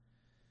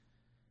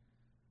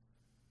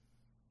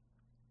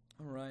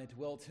All right.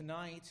 Well,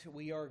 tonight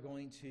we are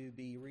going to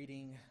be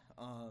reading.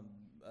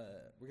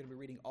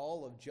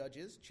 All of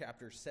Judges,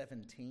 chapter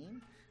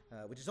 17,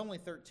 which is only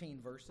 13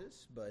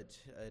 verses, but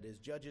it is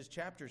Judges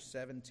chapter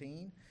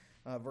 17,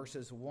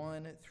 verses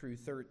 1 through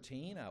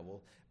 13. I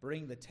will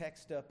bring the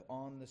text up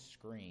on the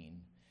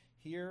screen.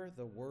 Hear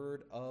the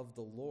word of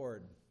the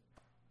Lord.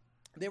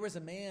 There was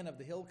a man of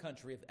the hill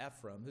country of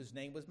Ephraim whose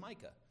name was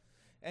Micah,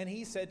 and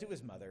he said to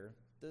his mother,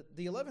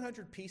 "The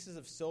 1,100 pieces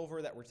of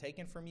silver that were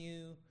taken from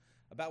you,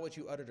 about which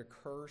you uttered a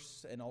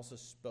curse and also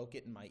spoke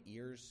it in my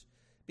ears,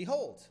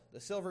 behold,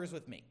 the silver is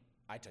with me.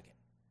 I took it."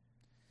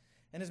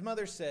 And his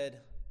mother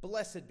said,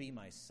 "Blessed be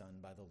my son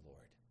by the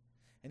Lord."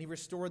 And he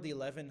restored the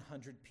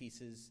 1,100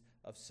 pieces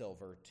of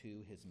silver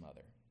to his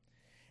mother.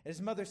 And his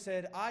mother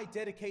said, "I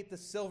dedicate the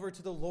silver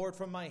to the Lord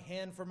from my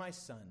hand for my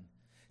son,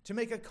 to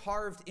make a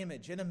carved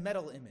image and a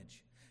metal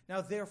image.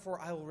 Now therefore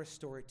I will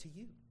restore it to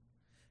you."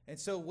 And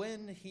so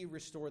when he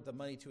restored the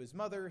money to his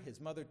mother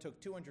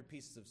took 200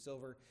 pieces of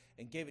silver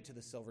and gave it to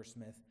the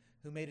silversmith,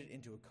 who made it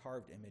into a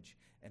carved image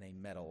and a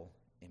metal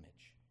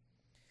image.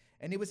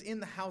 And it was in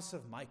the house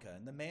of Micah,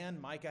 and the man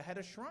Micah had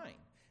a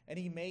shrine, and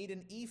he made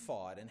an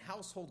ephod and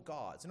household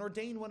gods, and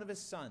ordained one of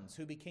his sons,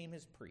 who became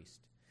his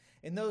priest.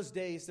 In those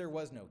days there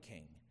was no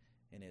king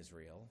in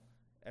Israel.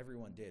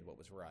 Everyone did what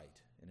was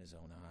right in his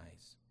own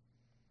eyes.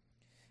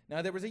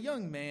 Now there was a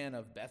young man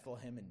of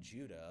Bethlehem in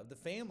Judah, of the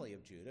family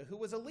of Judah, who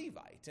was a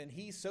Levite, and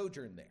he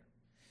sojourned there.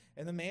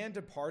 And the man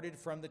departed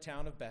from the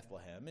town of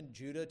Bethlehem in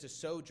Judah to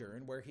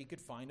sojourn where he could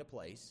find a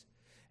place.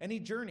 And he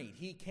journeyed.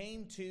 He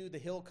came to the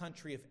hill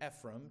country of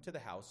Ephraim, to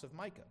the house of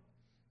Micah.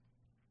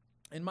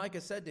 And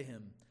Micah said to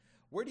him,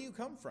 "Where do you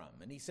come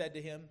from?" And he said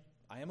to him,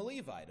 "I am a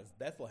Levite of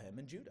Bethlehem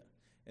in Judah,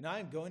 and I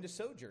am going to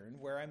sojourn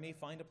where I may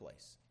find a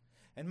place."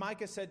 And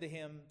Micah said to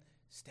him,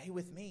 "Stay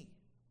with me,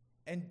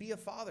 and be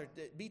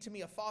to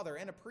me a father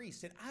and a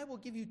priest, and I will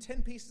give you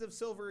 10 pieces of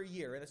silver a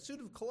year, and a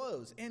suit of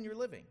clothes, and your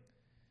living."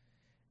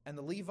 And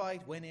the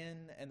Levite went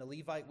in, and the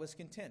Levite was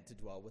content to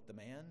dwell with the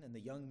man, and the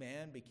young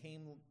man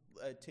became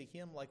to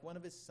him like one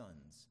of his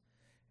sons.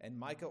 And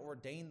Micah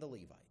ordained the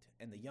Levite,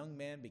 and the young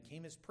man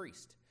became his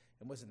priest,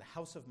 and was in the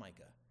house of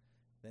Micah.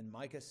 Then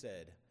Micah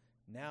said,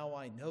 "Now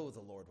I know the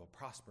Lord will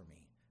prosper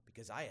me,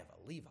 because I have a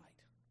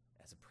Levite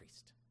as a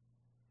priest."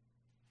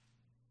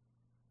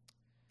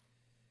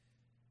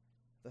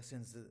 Thus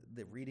ends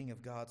the reading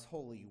of God's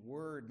holy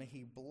word. May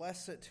he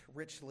bless it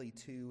richly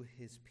to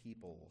his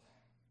people.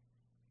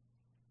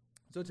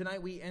 So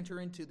tonight we enter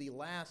into the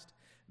last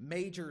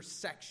major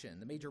section,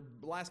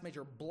 last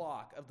major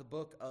block of the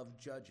book of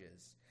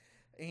Judges.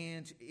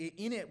 And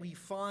in it we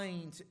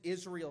find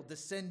Israel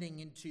descending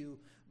into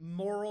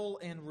moral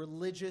and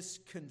religious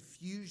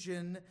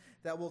confusion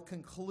that will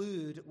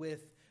conclude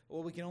with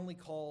what we can only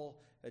call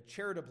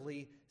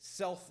charitably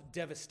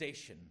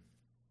self-devastation.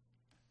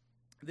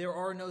 There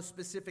are no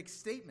specific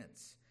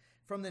statements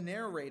from the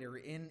narrator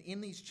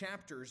in these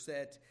chapters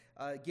that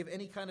give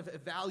any kind of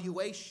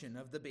evaluation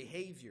of the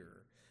behavior,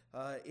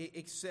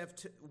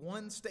 except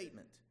one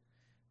statement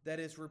that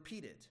is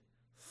repeated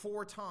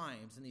 4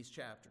 times in these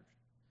chapters.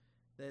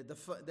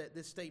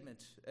 This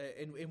statement,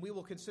 and we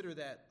will consider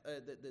that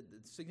the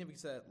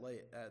significance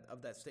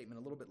of that statement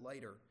a little bit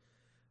later.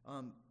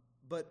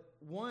 But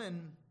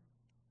one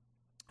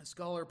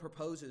scholar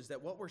proposes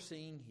that what we're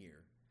seeing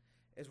here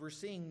is we're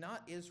seeing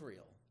not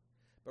Israel,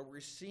 but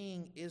we're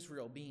seeing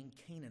Israel being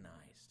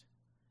Canaanized.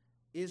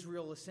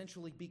 Israel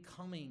essentially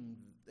becoming,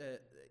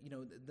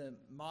 the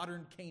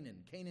modern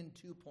Canaan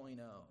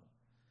 2.0.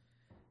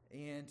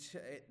 And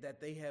that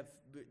they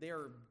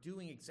are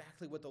doing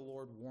exactly what the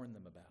Lord warned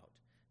them about.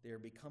 They are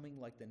becoming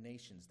like the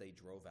nations they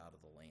drove out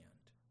of the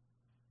land.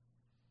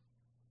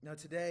 Now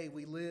today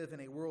we live in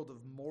a world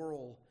of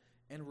moral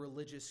and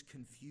religious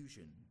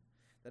confusion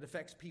that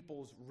affects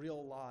people's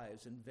real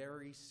lives in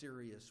very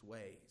serious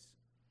ways.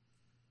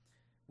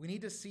 We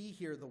need to see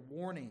here the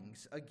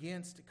warnings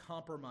against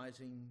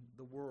compromising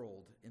the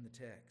world in the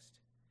text.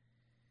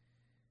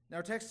 Now,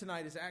 our text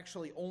tonight is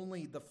actually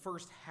only the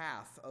first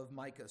half of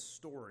Micah's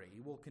story.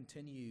 We'll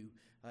continue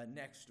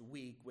next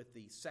week with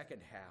the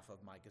second half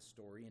of Micah's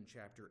story in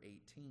chapter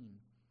 18.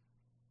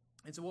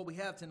 And so what we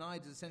have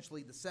tonight is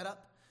essentially the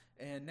setup,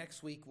 and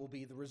next week will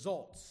be the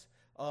results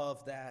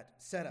of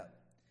that setup.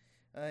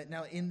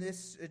 Now, in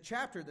this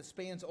chapter that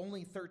spans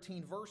only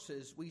 13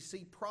 verses, we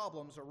see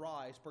problems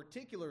arise,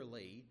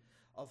 particularly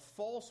of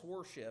false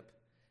worship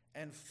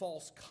and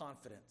false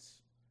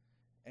confidence,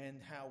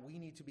 and how we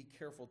need to be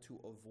careful to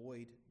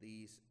avoid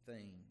these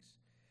things.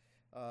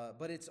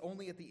 But it's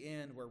only at the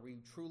end where we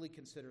truly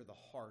consider the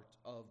heart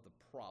of the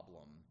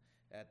problem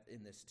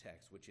in this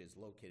text, which is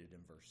located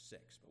in verse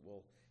 6. But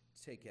we'll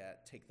take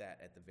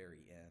that at the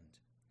very end.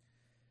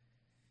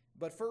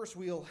 But first,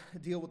 we'll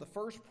deal with the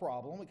first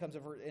problem. It comes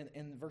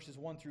in verses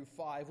 1 through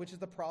 5, which is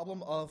the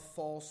problem of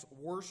false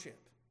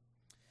worship.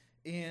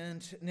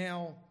 And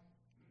now,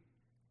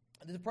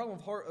 the problem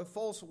of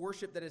false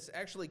worship that is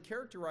actually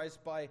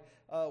characterized by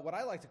what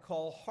I like to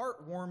call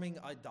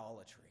heartwarming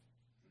idolatry.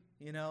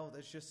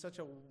 There's just such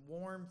a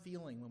warm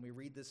feeling when we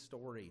read this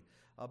story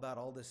about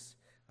all this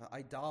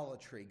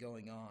idolatry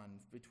going on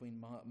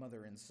between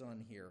mother and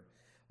son here.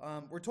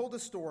 We're told a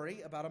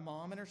story about a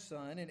mom and her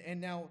son,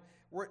 and now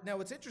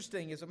what's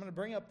interesting is I'm going to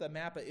bring up the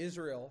map of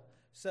Israel.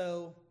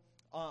 So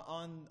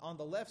on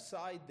the left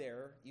side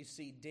there, you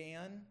see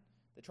Dan,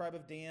 the tribe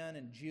of Dan,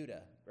 and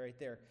Judah right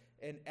there,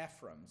 and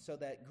Ephraim. So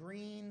that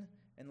green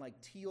and like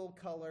teal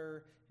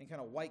color and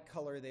kind of white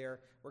color there,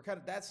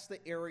 that's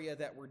the area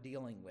that we're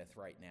dealing with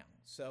right now.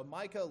 So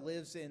Micah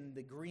lives in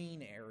the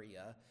green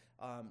area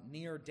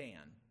near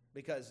Dan,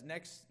 because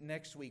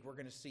next week we're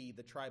going to see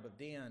the tribe of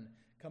Dan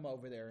come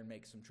over there and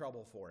make some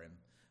trouble for him.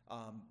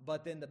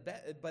 But then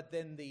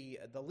the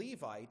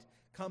Levite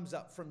comes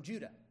up from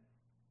Judah.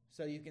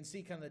 So you can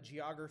see kind of the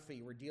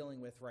geography we're dealing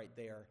with right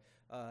there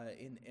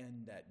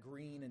in that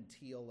green and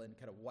teal and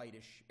kind of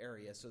whitish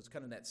area. So it's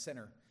kind of that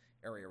center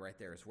area right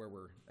there is where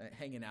we're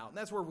hanging out. And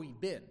that's where we've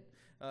been.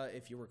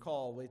 If you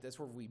recall, that's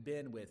where we've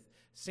been with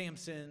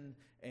Samson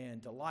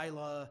and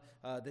Delilah.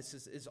 This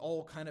is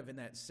all kind of in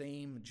that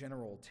same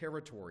general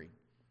territory.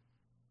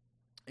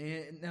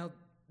 And now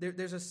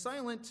there's a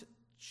silent,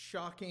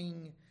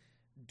 shocking,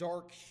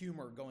 dark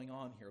humor going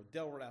on here.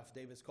 Del Ralph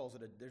Davis calls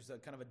it there's a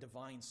kind of a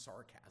divine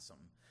sarcasm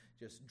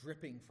just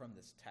dripping from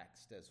this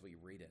text as we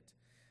read it.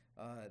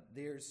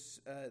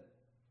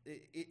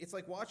 It's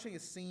like watching a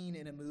scene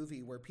in a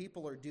movie where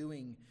people are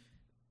doing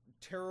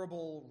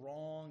terrible,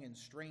 wrong, and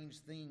strange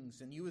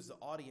things, and you as the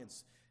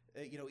audience,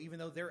 even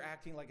though they're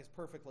acting like it's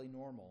perfectly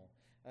normal,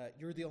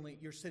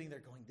 you're sitting there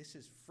going, this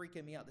is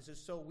freaking me out. This is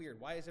so weird.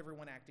 Why is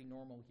everyone acting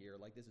normal here?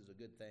 Like this is a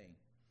good thing.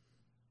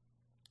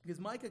 Because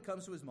Micah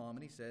comes to his mom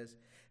and he says,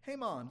 hey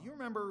mom, do you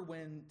remember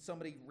when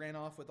somebody ran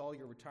off with all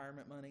your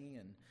retirement money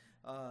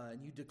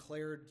and you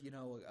declared,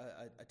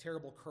 a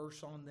terrible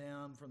curse on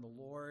them from the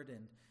Lord?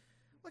 And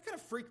that kind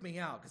of freaked me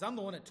out because I'm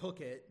the one that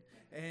took it.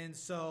 And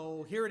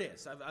so here it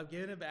is. I've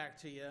given it back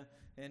to you,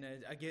 and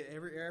I get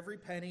every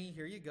penny.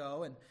 Here you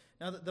go. And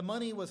now the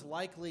money was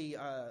likely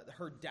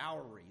her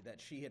dowry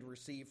that she had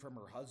received from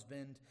her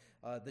husband.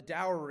 The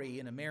dowry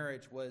in a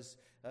marriage was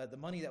the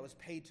money that was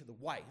paid to the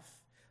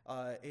wife,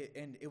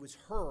 and it was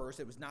hers.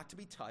 It was not to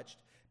be touched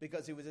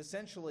because it was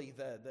essentially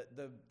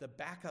the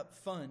backup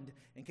fund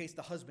in case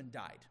the husband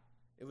died.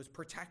 It was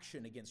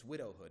protection against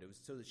widowhood. It was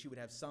so that she would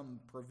have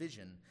some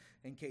provision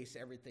in case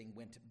everything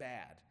went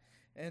bad.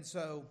 And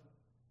so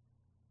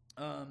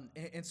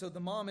the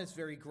mom is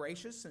very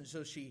gracious, and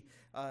so she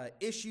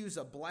issues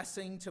a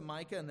blessing to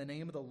Micah in the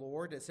name of the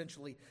Lord,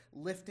 essentially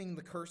lifting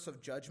the curse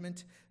of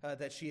judgment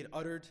that she had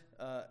uttered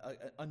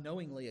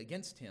unknowingly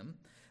against him.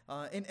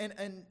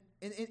 And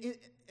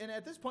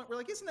at this point, we're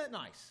like, isn't that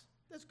nice?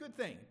 That's a good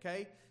thing,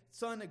 okay?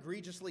 Son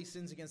egregiously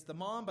sins against the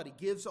mom, but he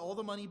gives all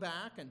the money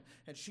back, and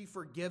she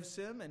forgives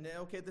him, and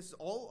okay,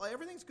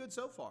 everything's good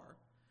so far.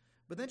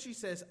 But then she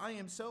says, I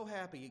am so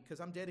happy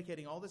because I'm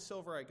dedicating all the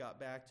silver I got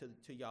back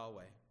to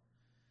Yahweh.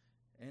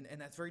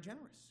 And that's very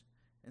generous.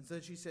 And so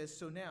she says,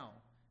 so now,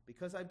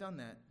 because I've done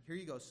that, here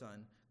you go,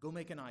 son. Go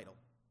make an idol.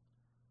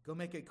 Go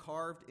make a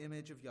carved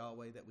image of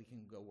Yahweh that we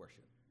can go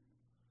worship.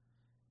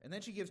 And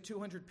then she gives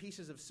 200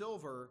 pieces of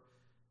silver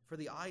for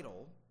the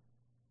idol,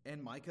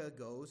 and Micah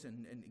goes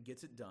and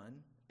gets it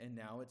done, and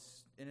now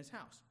it's in his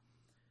house.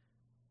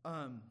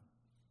 And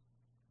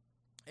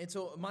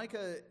so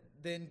Micah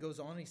then goes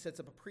on and he sets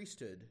up a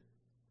priesthood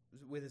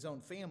with his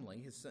own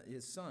family,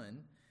 his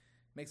son,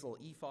 makes a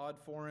little ephod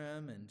for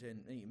him, and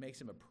he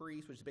makes him a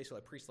priest, which is basically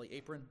a priestly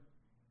apron,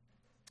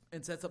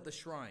 and sets up the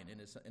shrine in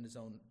his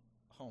own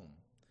home.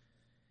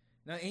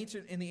 Now,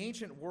 in the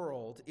ancient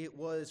world, it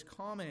was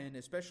common,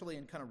 especially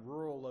in kind of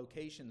rural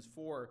locations,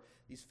 for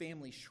these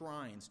family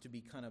shrines to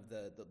be kind of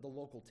the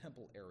local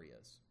temple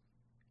areas.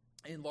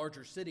 In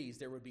larger cities,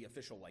 there would be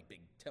official, like,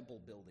 big temple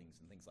buildings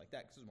and things like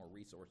that because there's more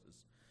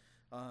resources.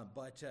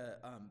 But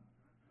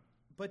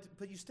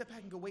you step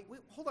back and go, wait,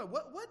 hold on,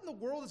 what in the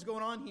world is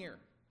going on here?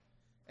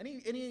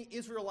 Any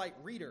Israelite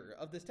reader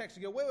of this text,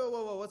 you go,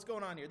 whoa, what's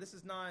going on here? This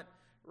is not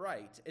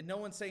right, and no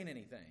one's saying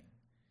anything.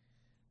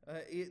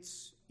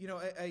 It's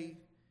a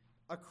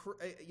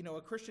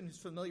Christian who's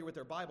familiar with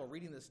their Bible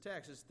reading this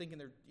text is thinking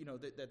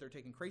that they're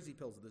taking crazy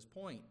pills at this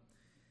point,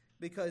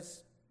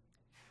 because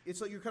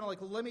it's like you're kind of like,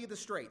 let me get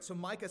this straight. So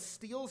Micah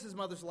steals his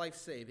mother's life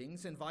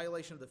savings in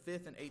violation of the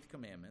 5th and 8th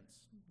commandments.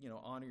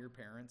 Honor your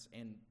parents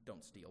and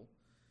don't steal.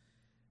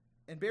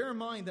 And bear in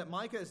mind that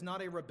Micah is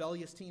not a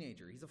rebellious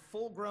teenager. He's a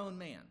full-grown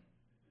man.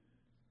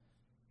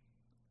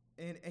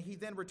 And he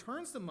then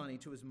returns the money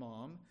to his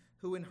mom,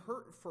 who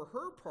for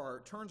her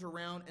part turns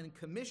around and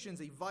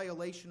commissions a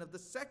violation of the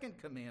 2nd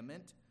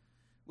commandment,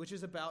 which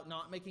is about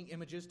not making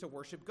images to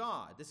worship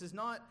God. This is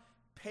not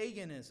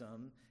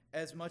paganism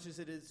as much as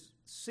it is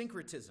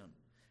syncretism,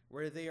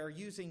 where they are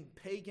using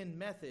pagan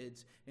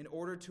methods in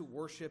order to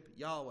worship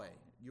Yahweh.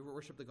 You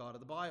worship the God of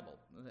the Bible.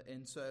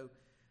 And so,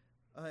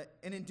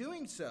 and in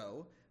doing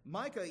so,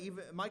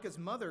 Micah's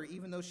mother,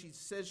 even though she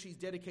says she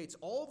dedicates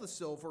all the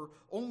silver,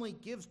 only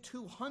gives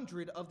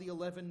 200 of the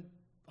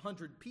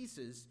 1,100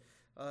 pieces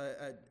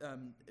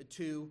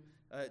to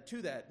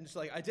that. And it's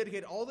like, I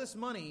dedicate all this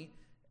money,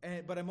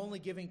 but I'm only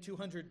giving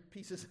 200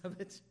 pieces of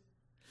it.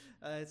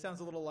 It sounds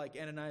a little like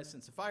Ananias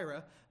and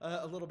Sapphira,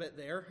 a little bit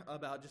there,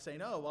 about just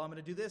saying, oh, well, I'm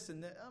going to do this,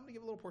 and I'm going to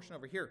give a little portion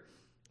over here.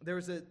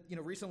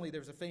 Recently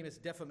there was a famous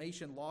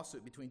defamation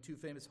lawsuit between two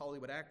famous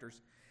Hollywood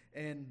actors,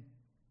 and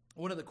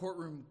one of the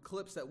courtroom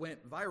clips that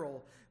went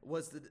viral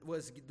was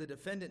the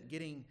defendant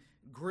getting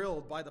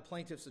grilled by the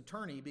plaintiff's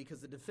attorney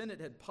because the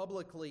defendant had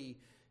publicly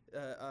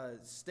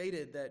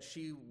stated that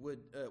she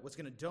was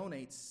going to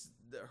donate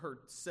her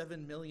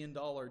 $7 million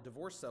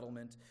divorce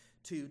settlement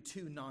to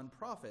two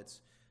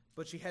nonprofits,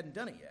 but she hadn't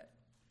done it yet.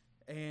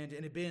 And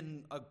it had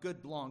been a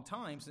good long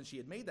time since she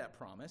had made that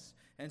promise.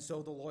 And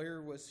so the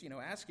lawyer was,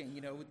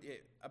 asking,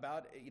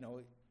 about,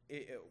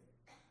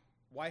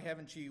 why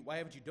haven't you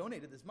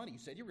donated this money? You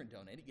said you were going to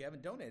donate it. You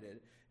haven't donated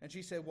it. And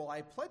she said, well,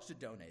 I pledged to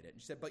donate it.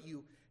 And she said, but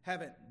you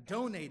haven't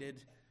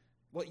donated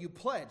what you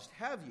pledged,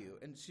 have you?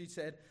 And she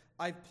said,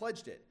 I've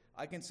pledged it.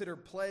 I consider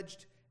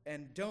pledged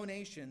and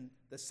donation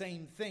the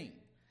same thing.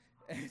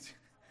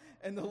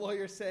 And the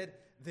lawyer said,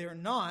 they're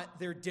not,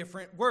 they're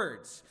different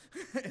words,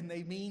 and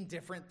they mean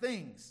different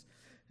things.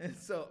 And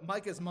so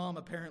Micah's mom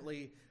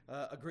apparently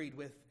agreed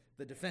with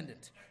the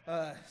defendant.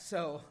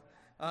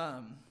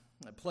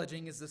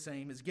 Pledging is the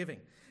same as giving.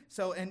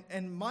 So,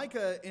 and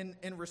Micah,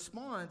 in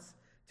response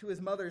to his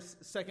mother's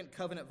second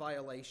covenant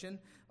violation,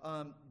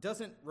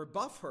 doesn't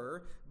rebuff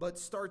her, but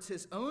starts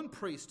his own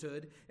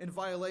priesthood in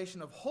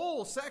violation of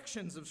whole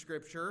sections of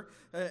Scripture,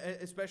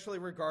 especially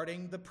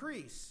regarding the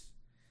priests.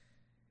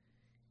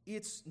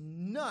 It's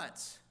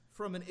nuts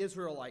from an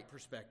Israelite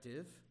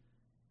perspective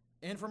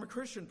and from a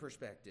Christian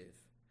perspective.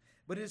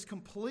 But it is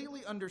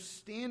completely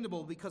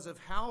understandable because of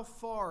how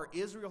far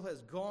Israel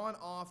has gone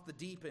off the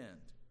deep end.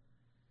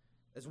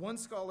 As one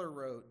scholar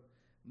wrote,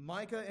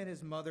 Micah and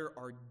his mother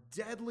are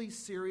deadly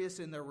serious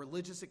in their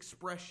religious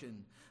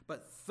expression,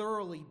 but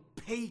thoroughly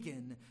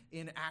pagan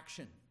in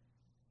action.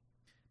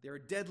 They are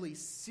deadly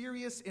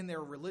serious in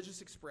their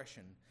religious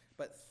expression,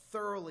 but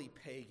thoroughly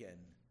pagan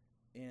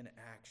in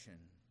action.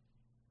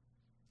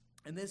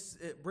 And this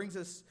brings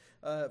us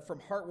from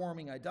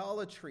heartwarming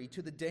idolatry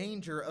to the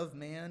danger of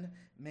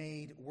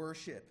man-made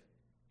worship.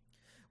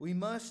 We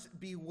must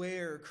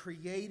beware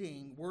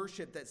creating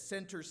worship that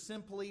centers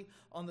simply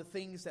on the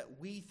things that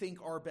we think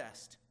are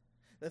best,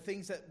 the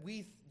things that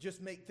we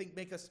just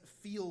make us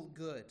feel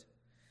good.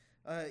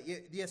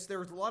 Yes,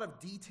 there's a lot of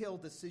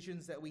detailed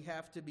decisions that we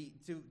have to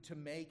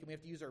make, and we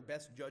have to use our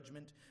best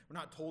judgment. We're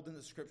not told in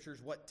the Scriptures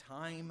what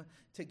time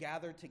to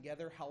gather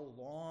together, how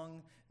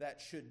long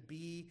that should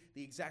be,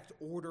 the exact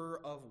order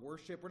of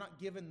worship. We're not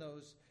given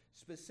those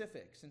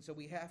specifics, and so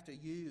we have to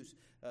use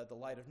the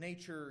light of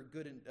nature,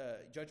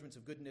 judgments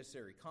of good and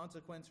necessary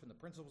consequence from the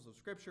principles of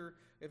Scripture.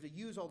 We have to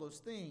use all those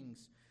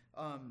things,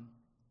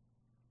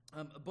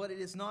 but it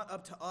is not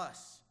up to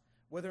us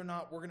whether or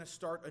not we're going to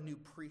start a new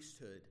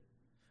priesthood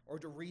or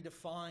to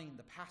redefine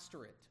the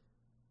pastorate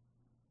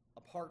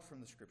apart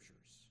from the Scriptures.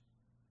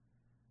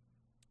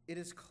 It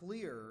is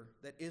clear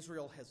that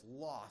Israel has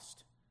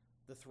lost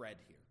the thread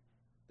here.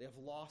 They have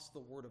lost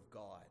the Word of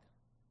God.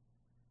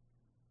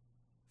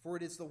 For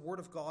it is the Word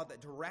of God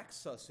that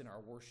directs us in our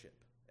worship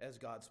as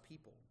God's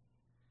people.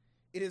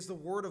 It is the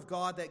Word of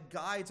God that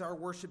guides our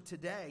worship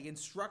today,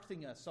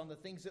 instructing us on the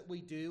things that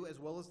we do as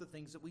well as the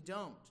things that we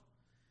don't.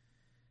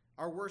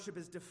 Our worship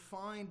is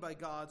defined by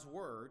God's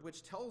Word,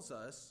 which tells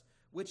us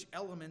which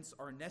elements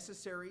are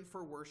necessary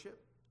for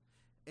worship,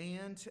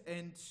 and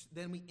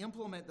then we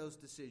implement those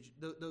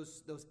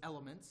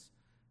elements,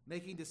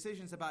 making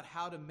decisions about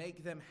how to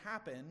make them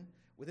happen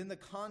within the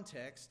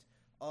context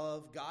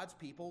of God's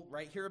people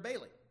right here at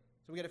Bailey.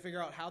 So we got to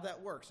figure out how that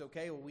works.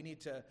 Okay, well, we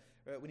need to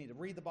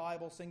read the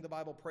Bible, sing the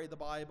Bible, pray the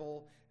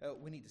Bible.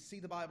 We need to see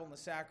the Bible in the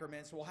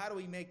sacraments. Well, how do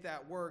we make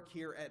that work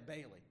here at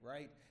Bailey,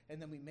 right?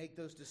 And then we make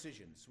those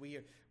decisions.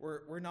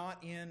 We're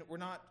not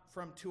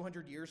from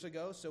 200 years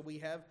ago, so we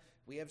have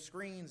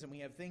screens and we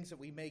have things that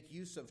we make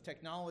use of,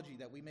 technology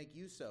that we make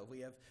use of.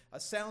 We have a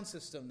sound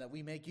system that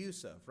we make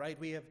use of, right?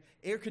 We have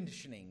air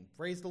conditioning,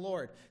 praise the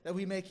Lord, that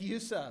we make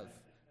use of,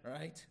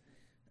 right?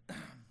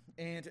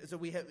 And so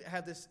we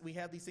have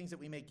these things that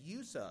we make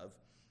use of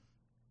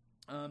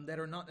that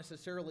are not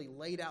necessarily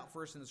laid out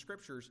for us in the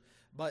Scriptures,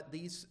 but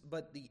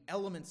the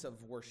elements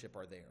of worship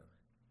are there.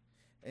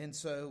 And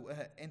so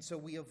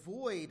we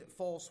avoid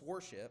false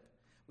worship,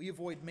 we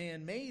avoid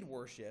man-made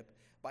worship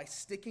by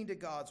sticking to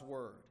God's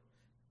Word,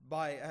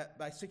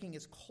 by sticking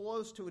as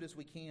close to it as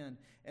we can,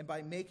 and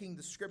by making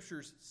the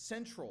Scriptures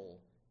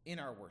central in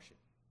our worship.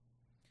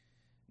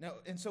 Now,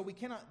 and so we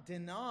cannot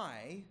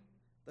deny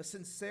the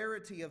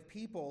sincerity of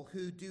people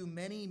who do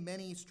many,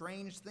 many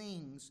strange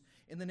things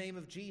in the name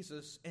of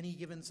Jesus any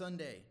given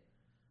Sunday,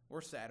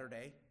 or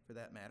Saturday, for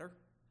that matter.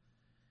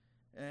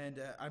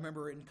 And I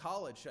remember in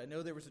college, I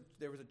know there was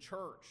a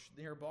church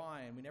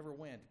nearby, and we never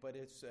went, but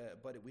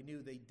we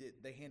knew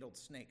they handled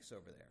snakes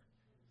over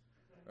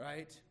there,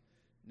 right?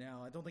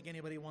 Now, I don't think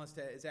anybody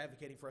is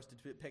advocating for us to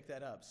pick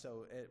that up,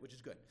 so which is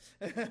good,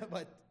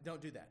 but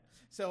don't do that.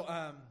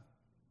 So,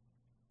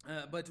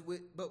 but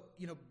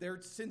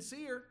they're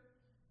sincere.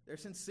 They're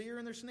sincere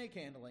in their snake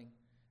handling,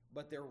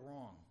 but they're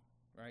wrong,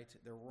 right?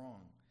 They're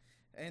wrong.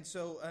 And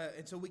so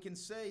we can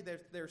say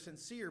that they're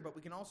sincere, but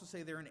we can also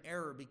say they're in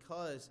error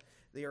because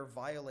they are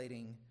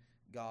violating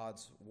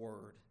God's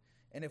word.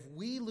 And if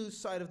we lose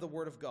sight of the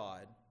word of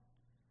God,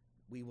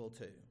 we will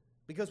too.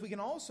 Because we can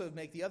also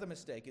make the other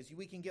mistake is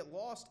we can get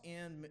lost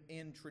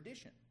in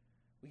tradition.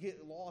 We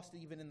get lost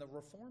even in the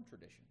Reformed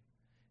tradition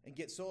and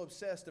get so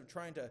obsessed of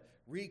trying to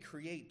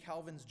recreate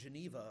Calvin's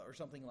Geneva or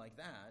something like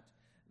that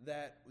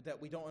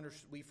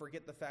we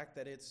forget the fact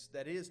that it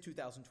is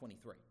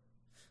 2023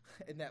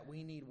 and that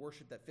we need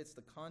worship that fits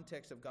the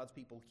context of God's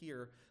people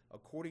here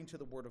according to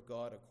the Word of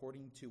God,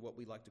 according to what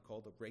we like to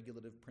call the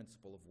regulative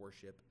principle of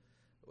worship,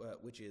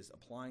 which is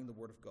applying the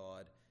Word of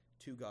God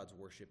to God's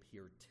worship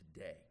here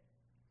today.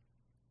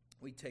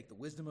 We take the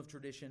wisdom of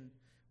tradition,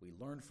 we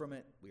learn from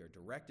it, we are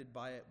directed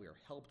by it, we are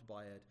helped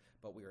by it,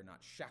 but we are not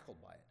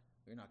shackled by it.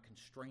 We are not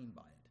constrained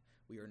by it.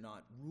 We are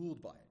not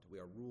ruled by it. We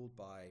are ruled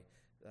by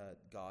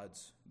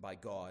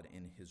God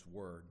in His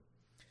Word.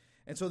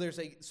 And so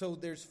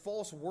there's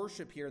false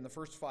worship here in the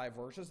first 5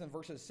 verses. In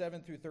verses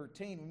 7 through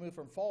 13, we move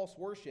from false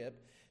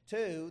worship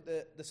to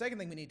the second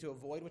thing we need to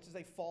avoid, which is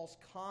a false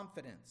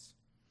confidence.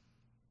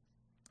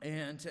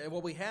 And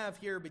what we have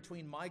here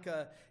between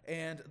Micah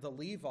and the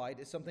Levite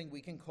is something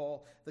we can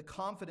call the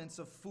confidence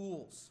of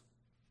fools.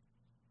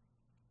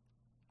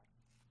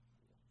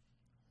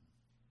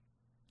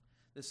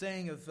 The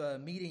saying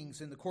of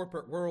meetings in the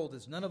corporate world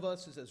is none of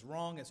us is as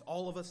wrong as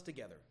all of us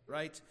together,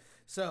 right?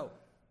 So,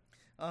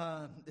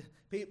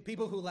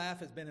 people who laugh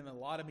has been in a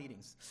lot of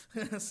meetings.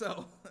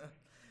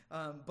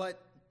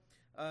 But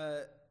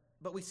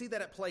we see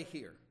that at play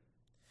here.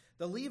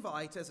 The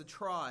Levites as a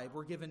tribe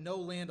were given no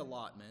land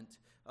allotment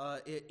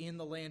in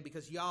the land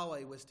because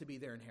Yahweh was to be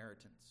their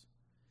inheritance.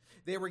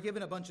 They were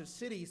given a bunch of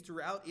cities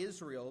throughout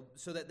Israel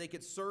so that they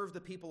could serve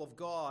the people of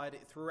God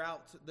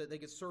they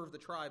could serve the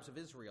tribes of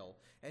Israel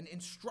and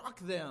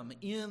instruct them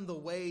in the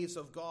ways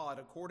of God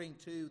according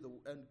to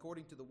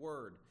the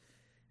word.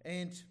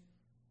 And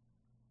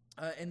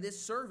this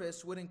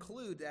service would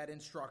include that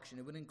instruction.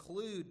 It would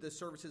include the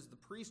services of the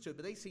priesthood,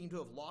 but they seem to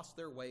have lost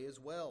their way as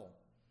well.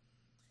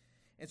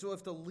 And so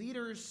if the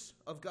leaders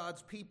of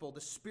God's people, the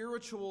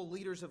spiritual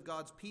leaders of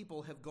God's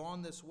people have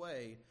gone this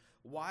way,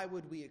 why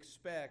would we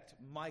expect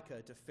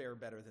Micah to fare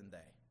better than they?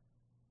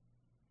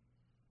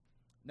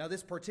 Now,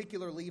 this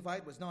particular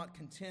Levite was not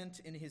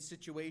content in his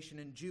situation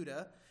in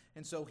Judah,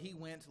 and so he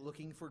went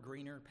looking for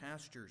greener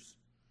pastures.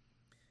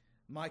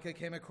 Micah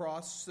came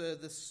across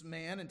this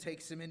man and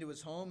takes him into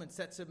his home and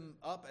sets him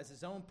up as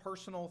his own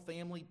personal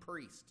family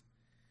priest.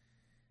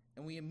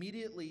 And we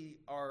immediately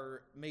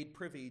are made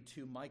privy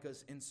to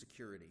Micah's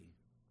insecurity.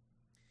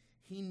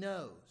 He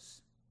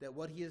knows that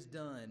what he has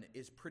done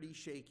is pretty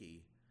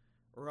shaky,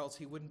 or else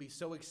he wouldn't be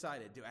so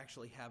excited to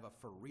actually have a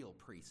for real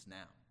priest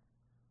now,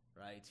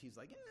 right? He's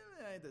like,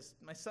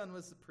 my son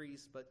was the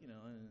priest, but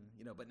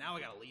but now I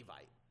got a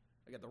Levite.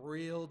 I got the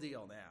real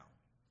deal now.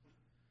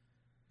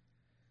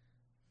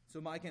 So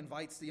Micah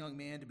invites the young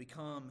man to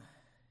become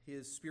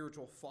his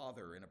spiritual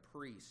father and a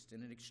priest,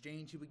 and in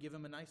exchange he would give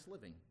him a nice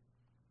living.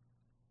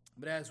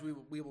 But as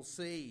we will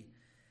see,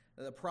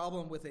 the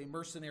problem with a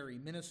mercenary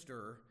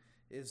minister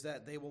is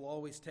that they will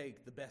always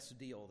take the best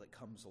deal that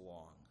comes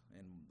along.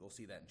 And we'll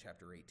see that in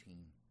chapter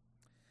 18.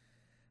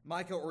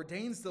 Micah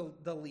ordains the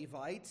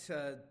Levite,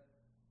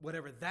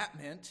 whatever that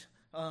meant.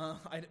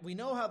 We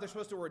know how they're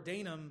supposed to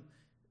ordain him,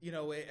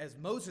 as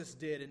Moses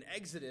did in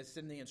Exodus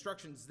and the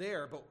instructions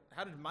there. But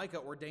how did Micah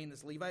ordain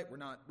this Levite?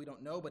 We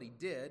don't know, but he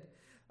did.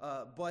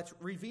 But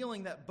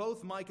revealing that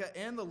both Micah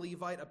and the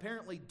Levite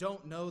apparently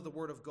don't know the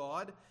word of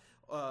God,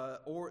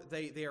 or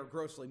they are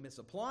grossly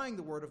misapplying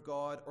the word of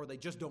God, or they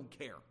just don't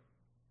care.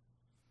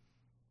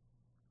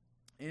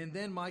 And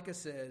then Micah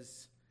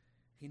says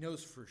he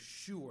knows for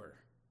sure,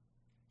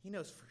 he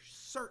knows for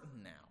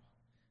certain now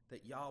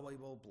that Yahweh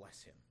will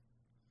bless him.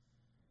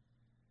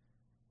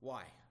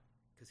 Why?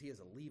 Because he is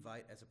a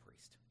Levite as a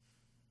priest.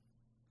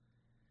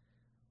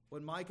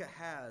 What Micah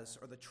has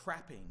are the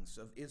trappings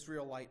of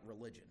Israelite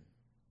religion.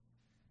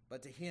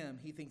 But to him,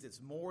 he thinks it's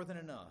more than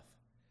enough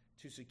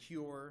to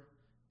secure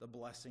the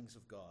blessings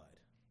of God.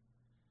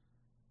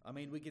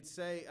 We could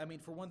say,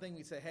 for one thing,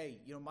 we say, hey,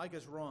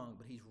 Micah's wrong,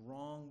 but he's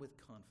wrong with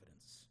confidence.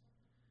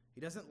 He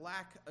doesn't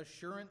lack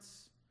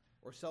assurance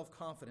or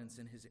self-confidence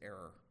in his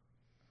error.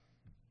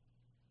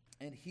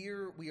 And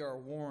here we are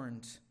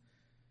warned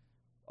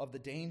of the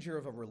danger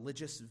of a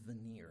religious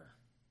veneer,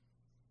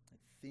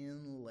 a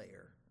thin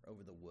layer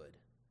over the wood,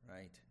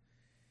 right?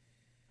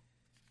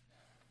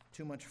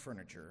 Too much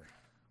furniture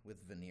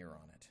with veneer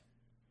on it.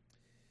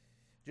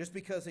 Just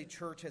because a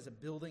church has a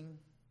building,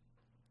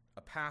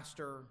 a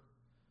pastor,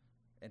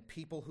 and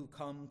people who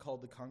come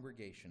called the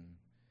congregation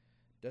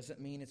doesn't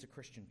mean it's a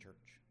Christian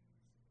church,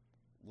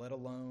 let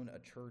alone a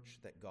church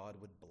that God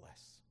would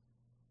bless.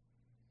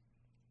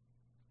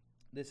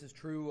 This is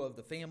true of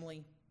the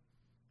family.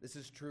 This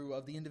is true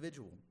of the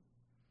individual.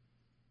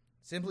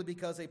 Simply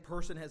because a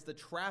person has the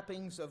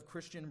trappings of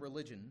Christian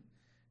religion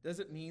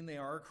doesn't mean they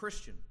are a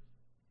Christian.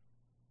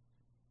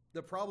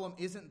 The problem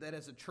isn't that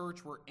as a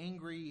church we're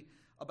angry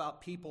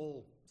about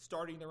people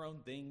starting their own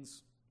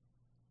things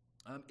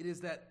It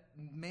is that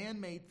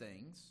man-made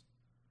things,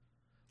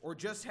 or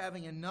just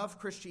having enough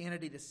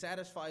Christianity to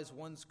satisfy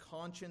one's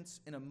conscience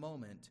in a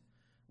moment,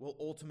 will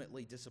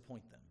ultimately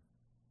disappoint them.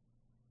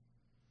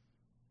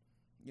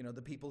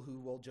 The people who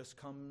will just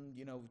come,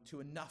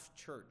 to enough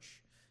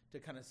church to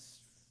kind of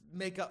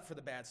make up for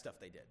the bad stuff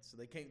they did. So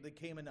they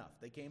came enough.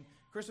 They came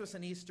Christmas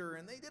and Easter,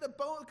 and they did a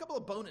couple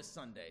of bonus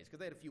Sundays because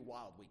they had a few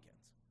wild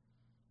weekends,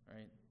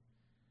 right?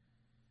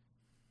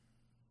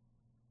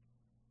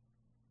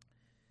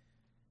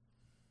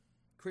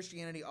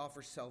 Christianity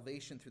offers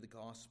salvation through the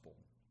gospel,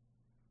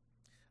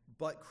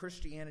 but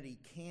Christianity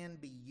can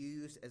be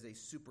used as a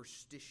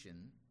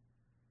superstition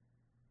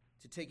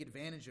to take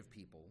advantage of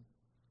people,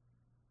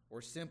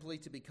 or simply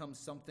to become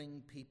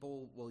something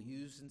people will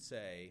use and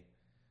say,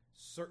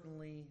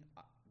 certainly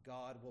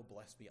God will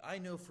bless me. I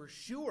know for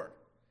sure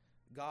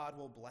God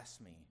will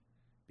bless me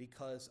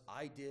because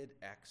I did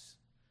X,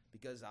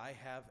 because I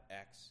have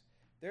X.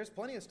 There's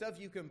plenty of stuff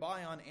you can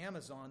buy on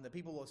Amazon that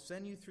people will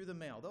send you through the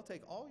mail. They'll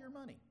take all your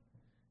money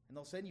and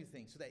they'll send you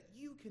things so that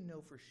you can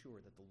know for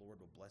sure that the Lord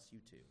will bless you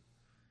too,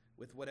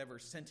 with whatever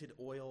scented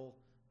oil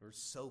or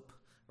soap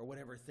or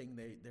whatever thing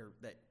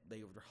they're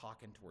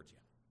hawking towards you.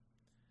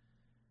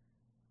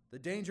 The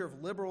danger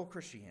of liberal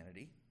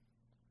Christianity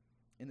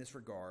in this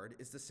regard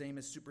is the same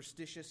as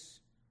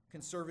superstitious,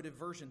 conservative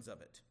versions of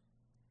it.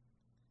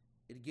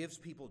 It gives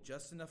people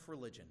just enough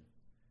religion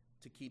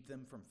to keep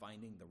them from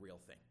finding the real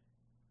thing.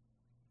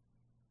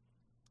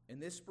 And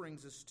this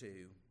brings us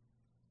to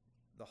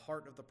the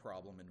heart of the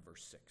problem in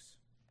verse 6.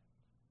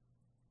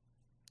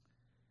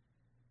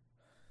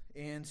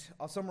 And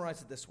I'll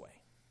summarize it this way.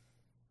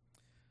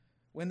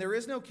 When there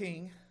is no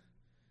king,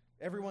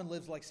 everyone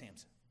lives like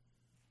Samson.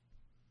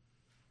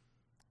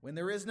 When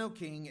there is no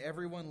king,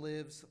 everyone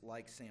lives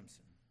like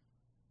Samson.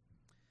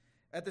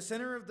 At the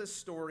center of this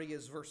story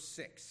is verse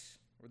 6,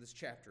 or this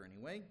chapter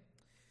anyway,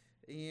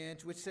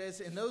 and which says,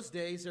 in those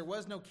days there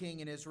was no king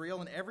in Israel,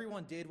 and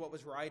everyone did what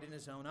was right in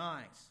his own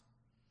eyes.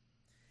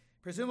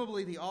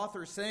 Presumably the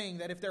author is saying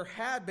that if there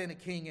had been a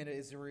king in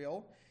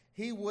Israel,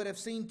 he would have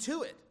seen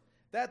to it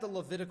that the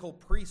Levitical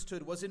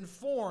priesthood was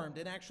informed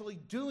and actually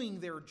doing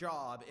their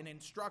job in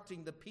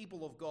instructing the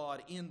people of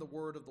God in the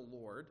word of the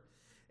Lord,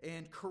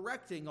 and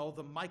correcting all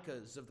the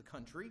Micahs of the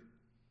country.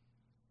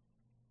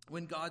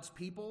 When God's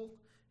people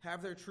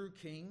have their true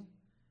king,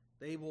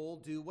 they will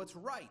do what's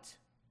right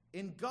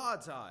in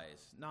God's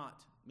eyes,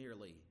 not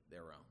merely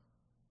their own.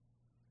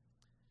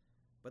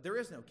 But there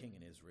is no king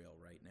in Israel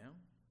right now,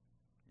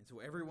 and so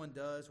everyone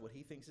does what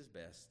he thinks is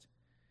best,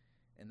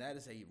 and that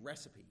is a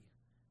recipe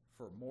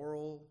for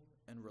moral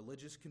and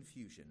religious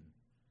confusion,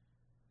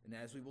 and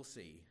as we will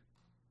see,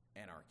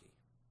 anarchy.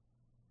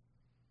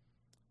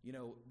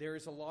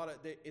 There's a lot of,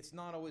 it's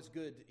not always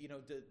good,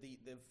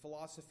 the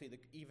philosophy,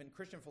 even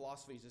Christian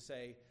philosophies to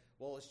say,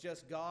 well, it's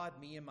just God,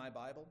 me, and my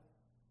Bible.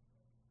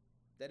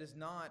 That is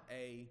not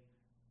a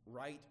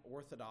right,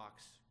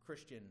 orthodox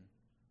Christian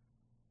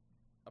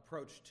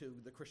approach to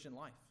the Christian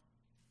life.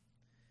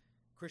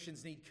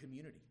 Christians need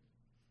community.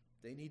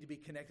 They need to be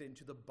connected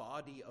into the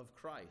body of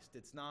Christ.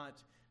 It's not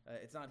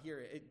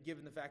here,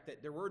 given the fact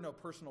that there were no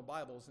personal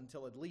Bibles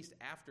until at least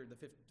after the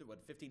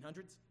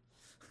 1500s.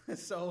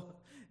 So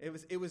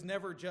it was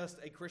never just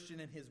a Christian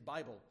and his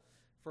Bible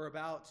for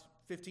about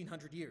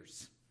 1,500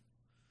 years.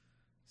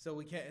 So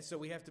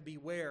we have to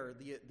beware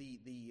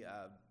the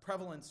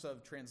prevalence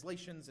of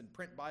translations and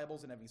print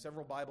Bibles and having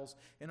several Bibles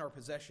in our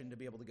possession to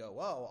be able to go,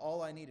 oh,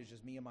 all I need is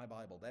just me and my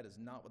Bible. That is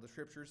not what the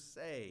Scriptures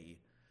say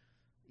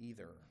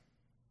either.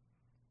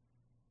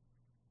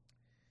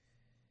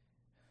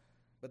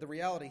 But the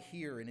reality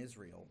here in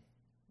Israel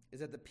is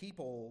that the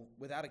people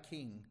without a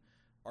king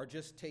are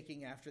just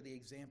taking after the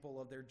example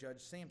of their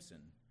judge Samson,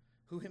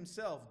 who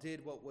himself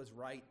did what was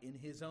right in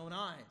his own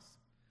eyes.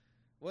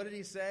 What did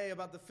he say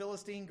about the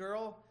Philistine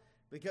girl?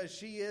 Because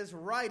she is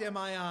right in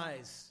my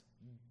eyes.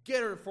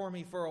 Get her for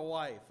me for a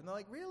wife. And they're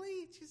like,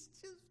 really? She's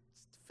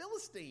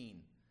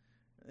Philistine.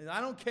 And I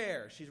don't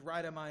care. She's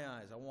right in my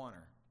eyes. I want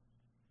her.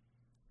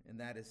 And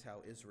that is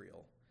how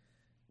Israel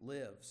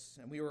lives.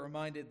 And we were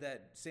reminded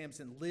that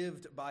Samson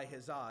lived by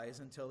his eyes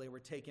until they were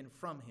taken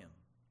from him.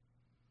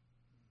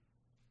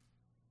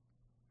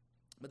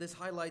 But this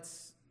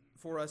highlights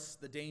for us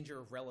the danger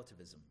of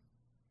relativism.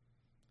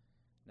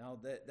 Now,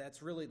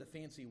 that's really the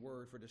fancy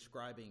word for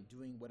describing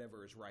doing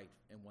whatever is right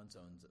in one's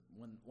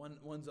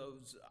own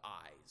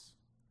eyes.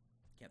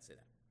 Can't say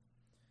that.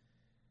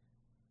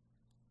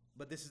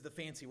 But this is the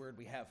fancy word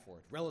we have for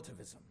it,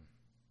 relativism.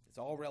 It's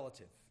all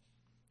relative.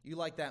 You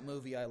like that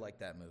movie, I like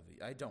that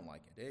movie. I don't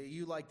like it.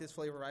 You like this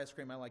flavor of ice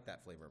cream, I like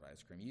that flavor of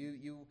ice cream.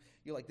 You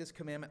like this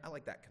commandment, I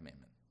like that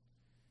commandment.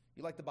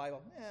 You like the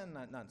Bible?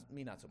 Not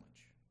so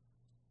much.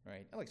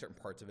 Right? I like certain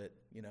parts of it,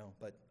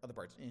 but other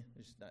parts,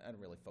 I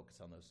don't really focus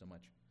on those so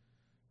much,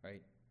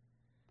 right?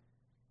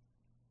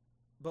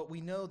 But we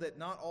know that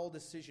not all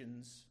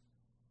decisions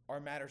are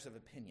matters of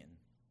opinion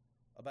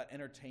about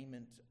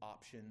entertainment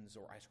options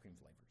or ice cream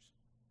flavors.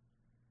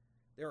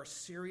 There are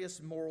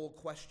serious moral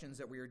questions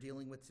that we are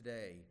dealing with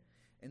today,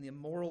 and the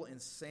moral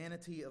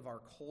insanity of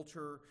our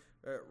culture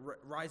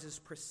rises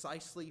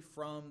precisely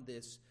from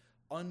this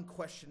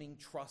unquestioning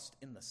trust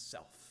in the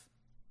self.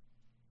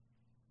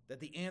 That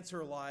the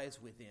answer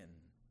lies within.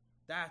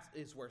 That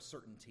is where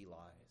certainty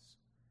lies.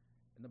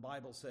 And the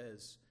Bible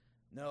says,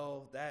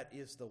 no, that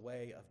is the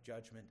way of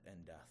judgment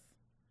and death.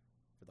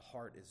 For the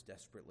heart is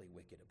desperately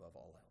wicked above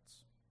all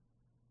else.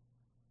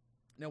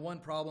 Now, one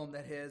problem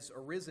that has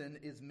arisen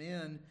is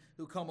men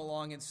who come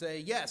along and say,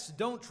 yes,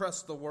 don't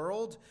trust the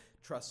world,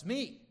 trust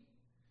me.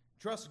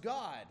 Trust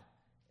God,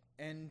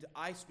 and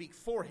I speak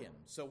for him.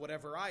 So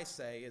whatever I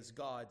say is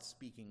God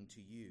speaking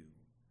to you.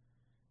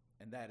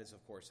 And that is,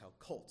 of course, how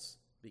cults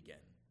begin,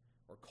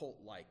 or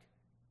cult-like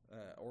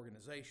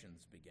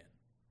organizations begin.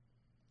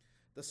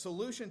 The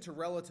solution to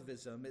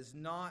relativism is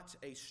not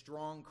a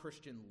strong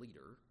Christian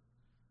leader,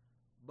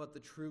 but the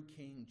true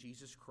King,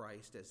 Jesus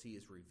Christ, as he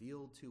is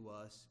revealed to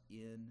us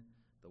in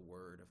the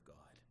Word of God.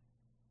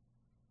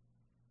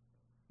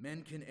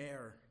 Men can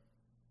err.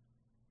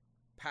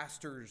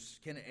 Pastors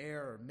can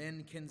err.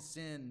 Men can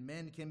sin.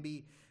 Men can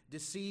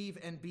deceive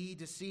and be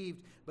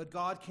deceived. But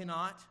God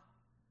cannot.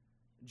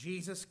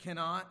 Jesus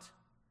cannot.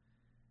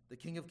 The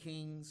King of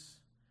Kings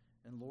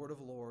and Lord of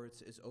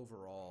Lords is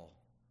over all,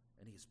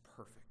 and he is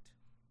perfect.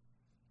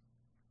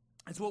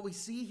 It's what we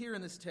see here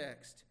in this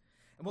text.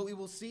 And what we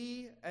will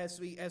see as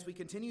we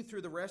continue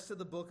through the rest of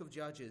the book of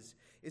Judges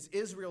is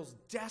Israel's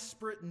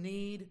desperate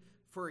need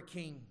for a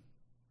king,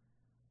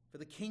 for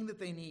the king that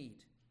they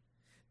need.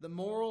 The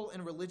moral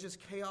and religious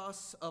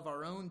chaos of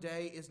our own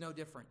day is no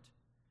different.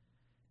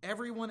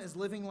 Everyone is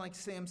living like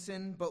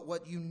Samson, but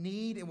what you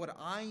need and what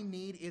I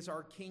need is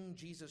our King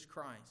Jesus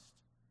Christ.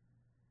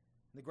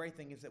 And the great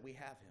thing is that we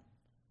have him.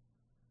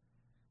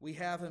 We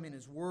have him in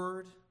his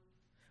word.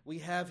 We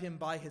have him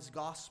by his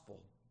gospel.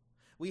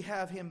 We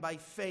have him by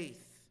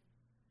faith.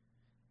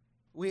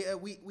 We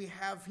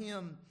have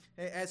him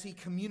as he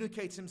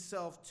communicates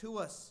himself to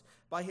us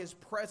by his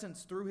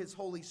presence through his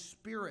Holy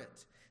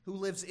Spirit who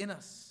lives in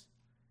us.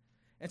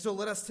 And so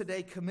let us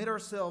today commit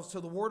ourselves to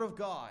the Word of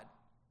God,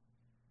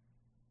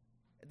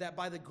 that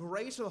by the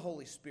grace of the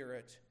Holy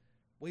Spirit,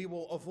 we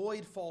will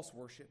avoid false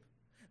worship,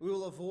 we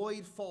will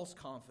avoid false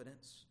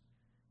confidence,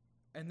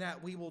 and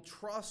that we will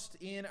trust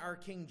in our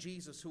King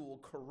Jesus, who will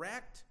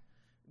correct,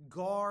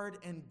 guard,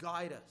 and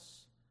guide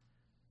us.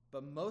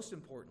 But most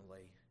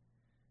importantly,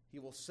 he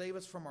will save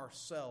us from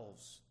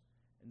ourselves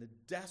and the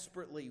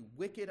desperately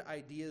wicked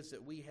ideas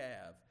that we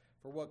have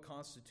for what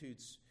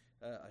constitutes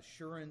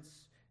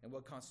assurance and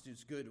what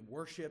constitutes good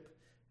worship,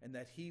 and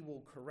that he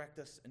will correct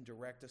us and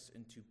direct us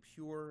into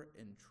pure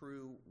and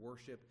true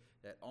worship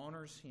that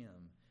honors him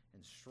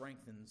and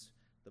strengthens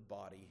the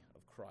body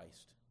of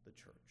Christ, the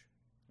church.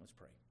 Let's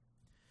pray.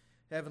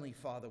 Heavenly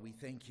Father, we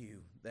thank you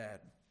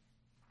that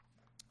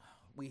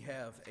we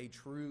have a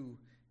true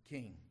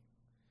King.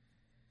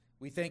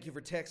 We thank you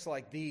for texts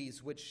like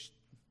these, which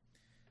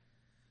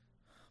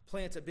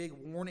plant a big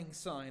warning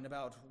sign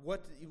about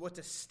what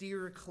to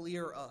steer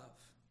clear of.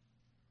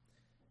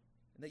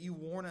 And that you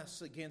warn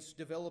us against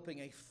developing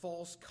a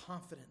false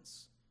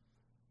confidence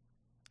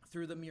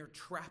through the mere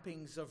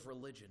trappings of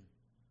religion.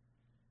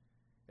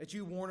 That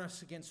you warn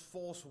us against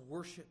false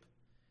worship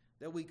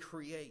that we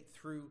create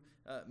through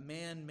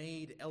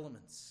man-made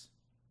elements.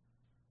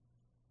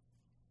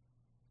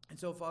 And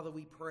so, Father,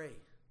 we pray,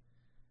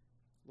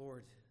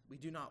 Lord, we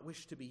do not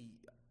wish to be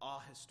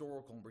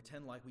ahistorical and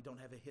pretend like we don't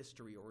have a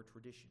history or a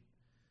tradition.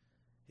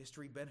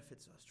 History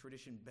benefits us.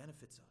 Tradition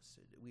benefits us.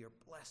 We are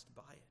blessed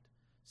by it.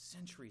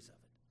 Centuries of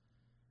it.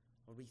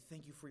 Lord, we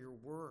thank you for your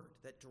word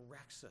that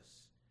directs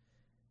us.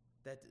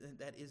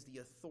 That is the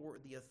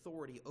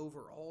authority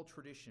over all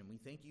tradition. We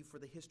thank you for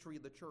the history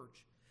of the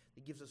church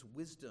that gives us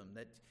wisdom,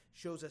 that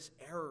shows us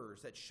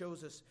errors, that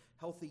shows us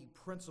healthy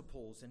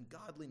principles and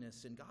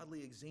godliness and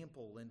godly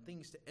example and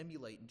things to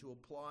emulate and to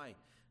apply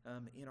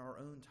in our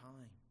own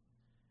time.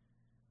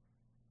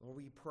 Lord,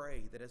 we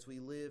pray that as we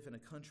live in a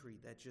country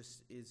that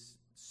just is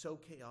so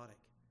chaotic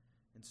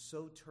and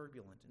so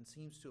turbulent and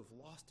seems to have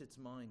lost its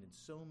mind in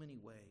so many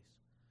ways,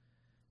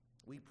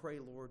 we pray,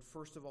 Lord,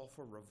 first of all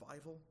for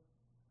revival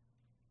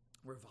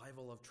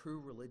of true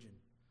religion,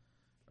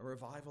 a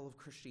revival of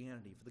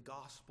Christianity, for the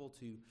gospel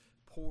to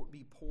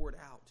be poured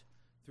out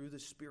through the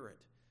Spirit,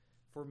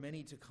 for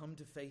many to come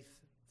to faith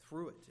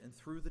through it and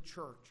through the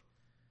church.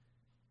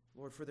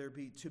 Lord, for there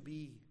to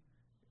be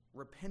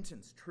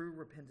repentance, true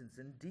repentance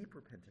and deep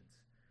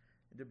repentance,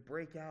 and to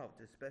break out,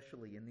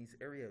 especially in these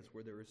areas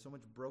where there is so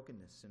much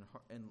brokenness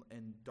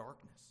and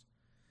darkness.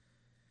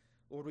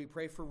 Lord, we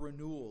pray for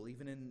renewal,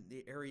 even in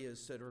the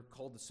areas that are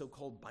called the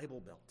so-called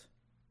Bible Belt,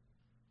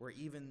 where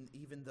even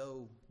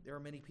though there are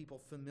many people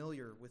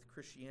familiar with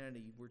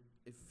Christianity, we're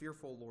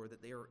fearful, Lord,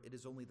 that it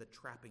is only the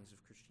trappings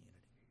of Christianity.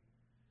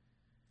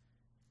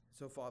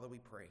 So, Father, we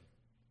pray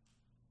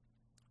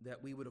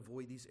that we would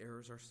avoid these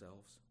errors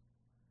ourselves,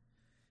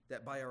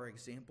 that by our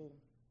example,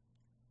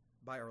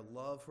 by our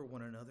love for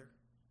one another,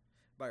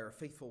 by our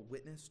faithful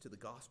witness to the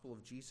gospel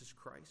of Jesus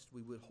Christ,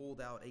 we would hold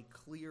out a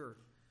clear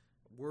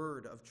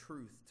word of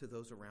truth to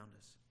those around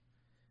us,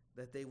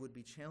 that they would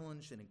be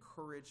challenged and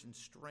encouraged and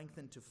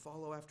strengthened to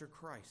follow after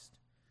Christ,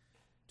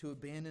 to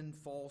abandon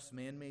false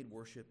man-made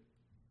worship,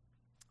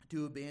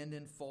 to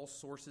abandon false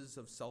sources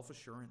of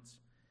self-assurance,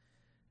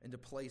 and to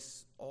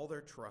place all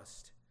their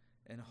trust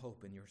and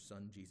hope in your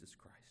Son, Jesus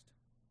Christ.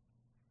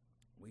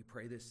 We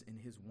pray this in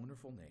his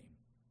wonderful name.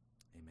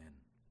 Amen.